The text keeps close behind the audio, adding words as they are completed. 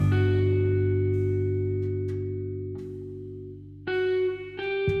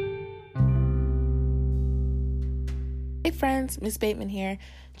friends, Miss Bateman here,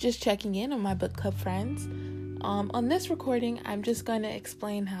 just checking in on my book club friends. On this recording, I'm just going to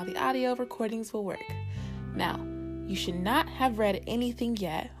explain how the audio recordings will work. Now, you should not have read anything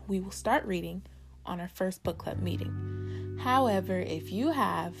yet. We will start reading on our first book club meeting. However, if you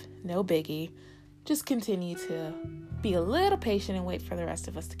have, no biggie, just continue to be a little patient and wait for the rest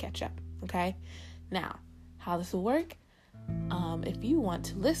of us to catch up, okay? Now, how this will work, if you want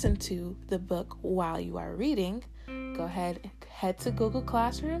to listen to the book while you are reading, go ahead and head to Google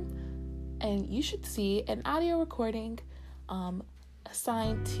Classroom, and you should see an audio recording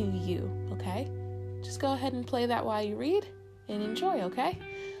assigned to you, okay? Just go ahead and play that while you read and enjoy, okay?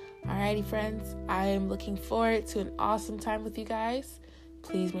 Alrighty, friends, I am looking forward to an awesome time with you guys.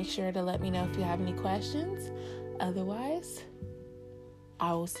 Please make sure to let me know if you have any questions. Otherwise,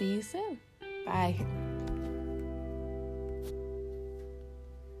 I will see you soon. Bye.